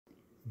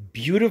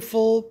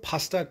Beautiful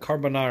pasta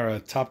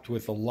carbonara topped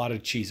with a lot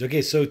of cheese.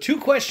 Okay, so two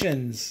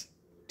questions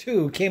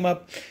came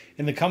up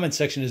in the comment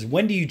section is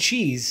when do you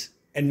cheese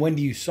and when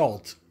do you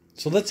salt?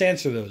 So let's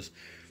answer those.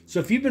 So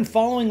if you've been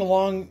following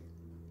along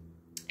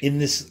in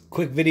this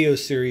quick video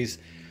series,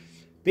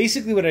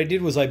 basically what I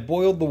did was I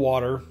boiled the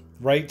water,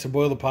 right, to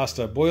boil the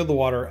pasta. Boiled the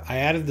water. I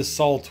added the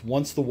salt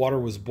once the water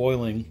was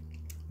boiling.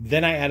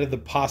 Then I added the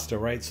pasta,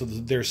 right? So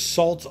there's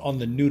salt on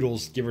the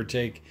noodles, give or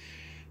take.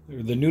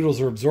 The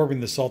noodles are absorbing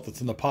the salt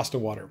that's in the pasta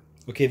water.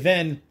 Okay,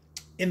 then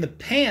in the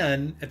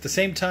pan, at the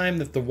same time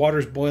that the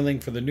water's boiling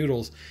for the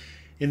noodles,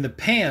 in the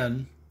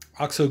pan,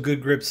 OXO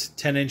Good Grips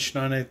 10-inch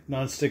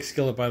non-stick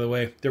skillet, by the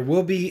way. There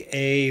will be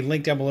a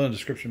link down below in the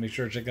description. Make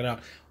sure to check that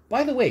out.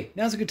 By the way,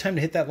 now's a good time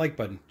to hit that like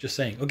button. Just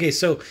saying. Okay,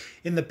 so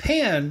in the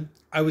pan,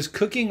 I was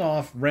cooking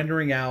off,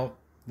 rendering out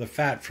the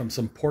fat from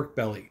some pork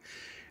belly.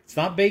 It's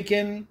not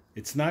bacon.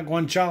 It's not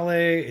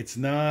guanciale. It's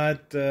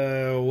not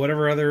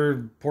whatever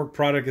other pork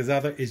product is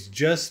out there. It's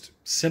just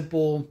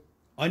simple,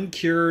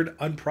 uncured,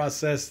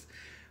 unprocessed,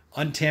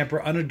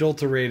 untampered,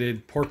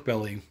 unadulterated pork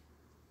belly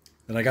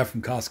that I got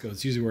from Costco.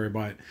 It's usually where I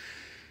buy it.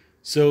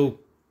 So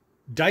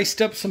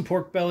diced up some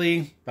pork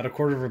belly, about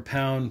 1/4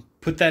 pound.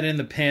 Put that in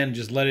the pan.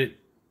 Just let it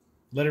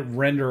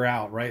render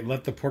out, right?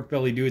 Let the pork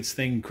belly do its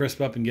thing,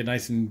 crisp up, and get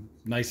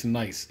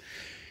nice.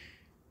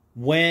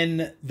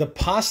 When the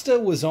pasta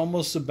was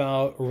almost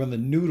about, or when the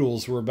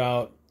noodles were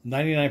about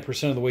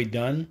 99% of the way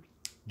done,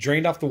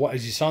 drained off the water,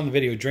 as you saw in the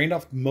video, drained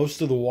off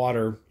most of the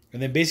water,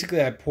 and then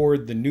basically I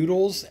poured the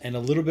noodles and a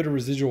little bit of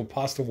residual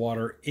pasta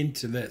water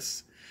into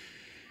this.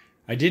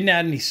 I didn't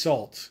add any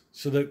salt.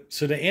 So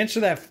to answer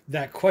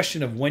that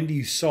question of when do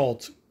you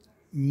salt,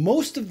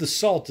 most of the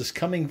salt is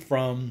coming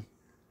from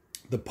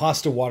the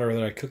pasta water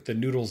that I cooked the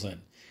noodles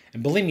in.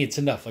 And believe me, it's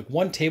enough. Like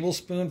 1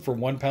 tablespoon for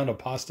 1 pound of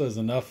pasta is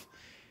enough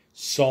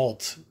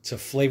salt to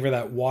flavor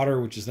that water,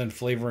 which is then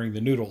flavoring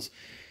the noodles.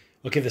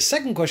 Okay, the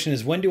second question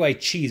is when do I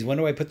cheese? When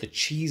do I put the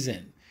cheese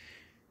in?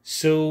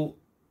 So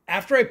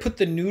after I put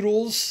the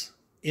noodles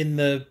in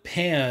the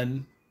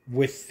pan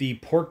with the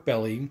pork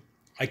belly,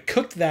 I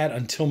cooked that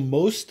until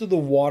most of the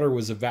water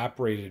was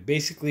evaporated.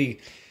 Basically,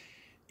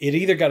 it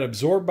either got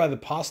absorbed by the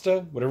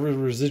pasta, whatever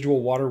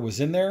residual water was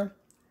in there,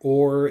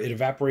 or it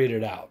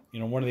evaporated out.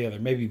 You know, one or the other,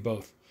 maybe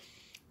both.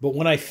 But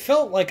when I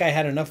felt like I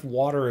had enough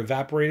water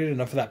evaporated,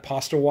 enough of that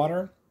pasta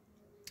water,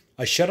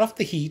 I shut off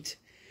the heat,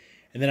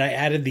 and then I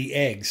added the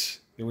eggs.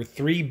 There were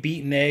 3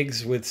 beaten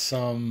eggs with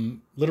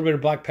some little bit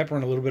of black pepper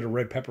and a little bit of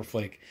red pepper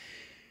flake.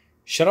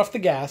 Shut off the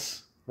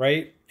gas,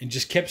 right? And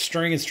just kept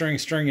stirring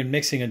and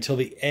mixing until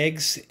the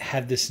eggs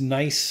had this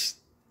nice,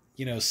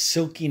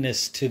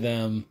 silkiness to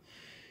them.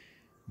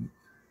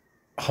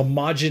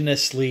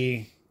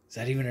 Homogeneously, is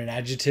that even an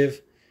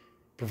adjective?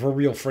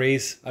 Proverbial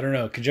phrase? I don't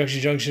know. Conjunction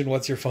junction,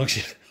 what's your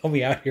function? Help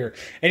me out here.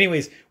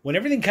 Anyways, when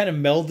everything kind of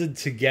melded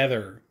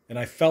together and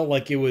I felt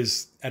like it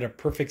was at a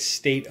perfect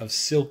state of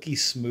silky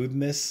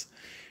smoothness,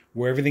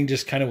 where everything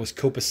just kind of was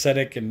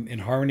copacetic and in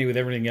harmony with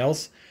everything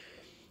else,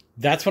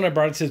 that's when I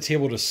brought it to the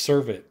table to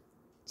serve it.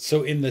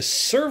 So in the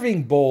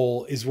serving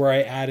bowl is where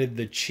I added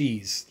the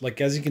cheese. Like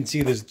as you can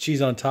see, there's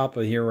cheese on top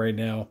of here right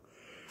now.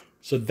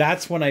 So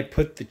that's when I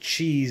put the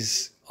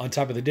cheese on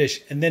top of the dish.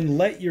 And then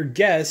let your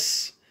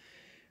guests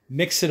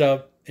mix it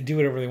up and do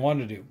whatever they want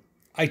to do.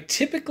 I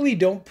typically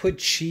don't put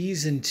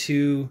cheese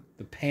into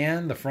the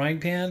pan, the frying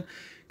pan,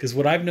 because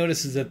what I've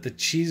noticed is that the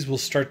cheese will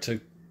start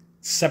to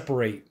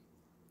separate,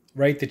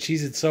 right? The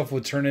cheese itself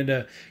will turn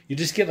into, you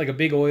just get like a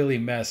big oily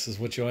mess is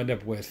what you'll end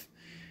up with.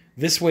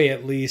 This way,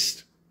 at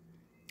least,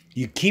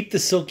 you keep the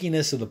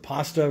silkiness of the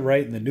pasta,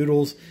 right, and the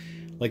noodles.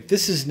 Like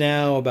this is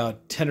now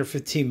about 10 or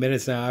 15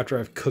 minutes now after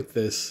I've cooked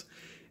this,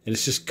 and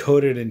it's just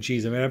coated in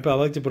cheese. I mean, I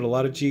like to put a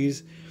lot of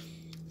cheese,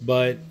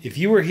 but if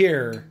you were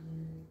here,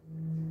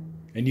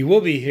 and you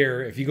will be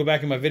here, if you go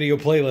back in my video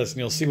playlist and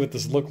you'll see what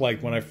this looked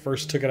like when I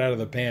first took it out of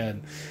the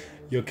pan,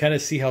 you'll kind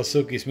of see how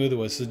silky smooth it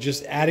was. So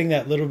just adding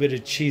that little bit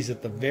of cheese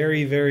at the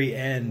very, very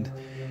end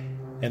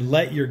and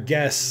let your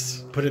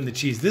guests put in the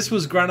cheese. This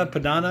was Grana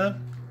Padano.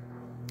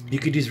 You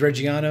could use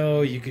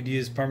Reggiano, you could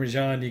use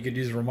Parmesan, you could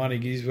use Romano, you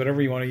could use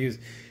whatever you want to use,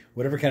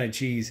 whatever kind of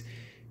cheese.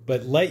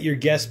 But let your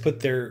guests put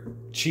their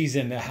cheese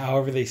in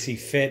however they see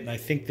fit. And I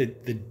think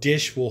that the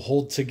dish will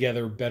hold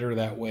together better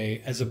that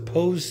way, as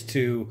opposed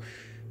to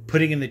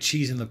putting in the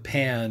cheese in the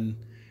pan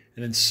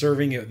and then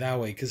serving it that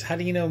way. Because how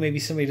do you know maybe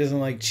somebody doesn't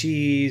like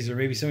cheese, or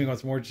maybe somebody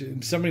wants more,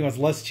 somebody wants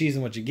less cheese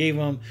than what you gave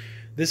them.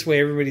 This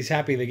way everybody's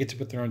happy. They get to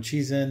put their own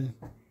cheese in.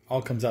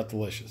 All comes out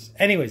delicious.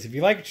 Anyways, if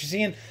you like what you're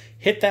seeing,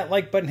 hit that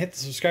like button, hit the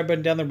subscribe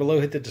button down there below,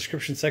 hit the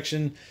description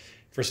section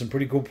for some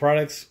pretty cool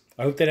products.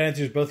 I hope that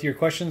answers both of your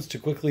questions. To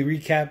quickly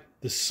recap,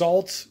 the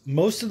salt,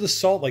 most of the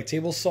salt, like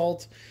table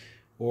salt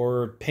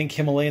or pink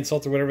Himalayan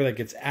salt or whatever that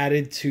gets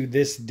added to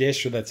this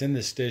dish, or that's in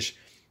this dish,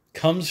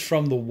 comes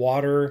from the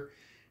water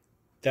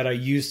that I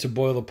use to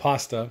boil the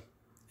pasta.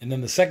 And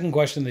then the second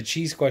question, the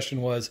cheese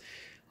question, was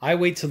I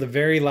wait till the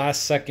very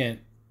last second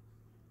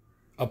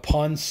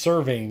upon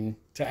serving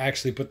to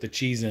actually put the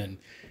cheese in.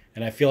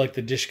 And I feel like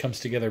the dish comes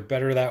together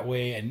better that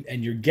way.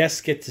 And your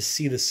guests get to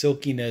see the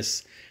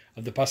silkiness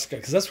of the pasta,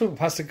 because that's what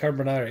pasta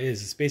carbonara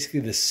is. It's basically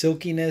the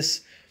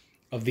silkiness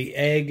of the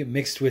egg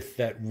mixed with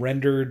that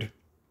rendered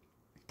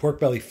pork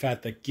belly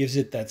fat that gives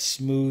it that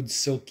smooth,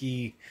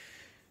 silky,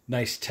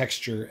 nice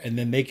texture. And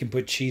then they can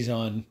put cheese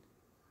on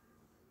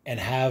and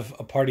have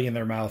a party in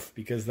their mouth,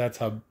 because that's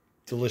how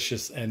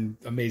delicious and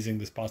amazing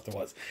this pasta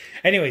was.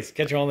 Anyways,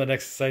 catch you all in the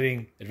next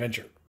exciting adventure.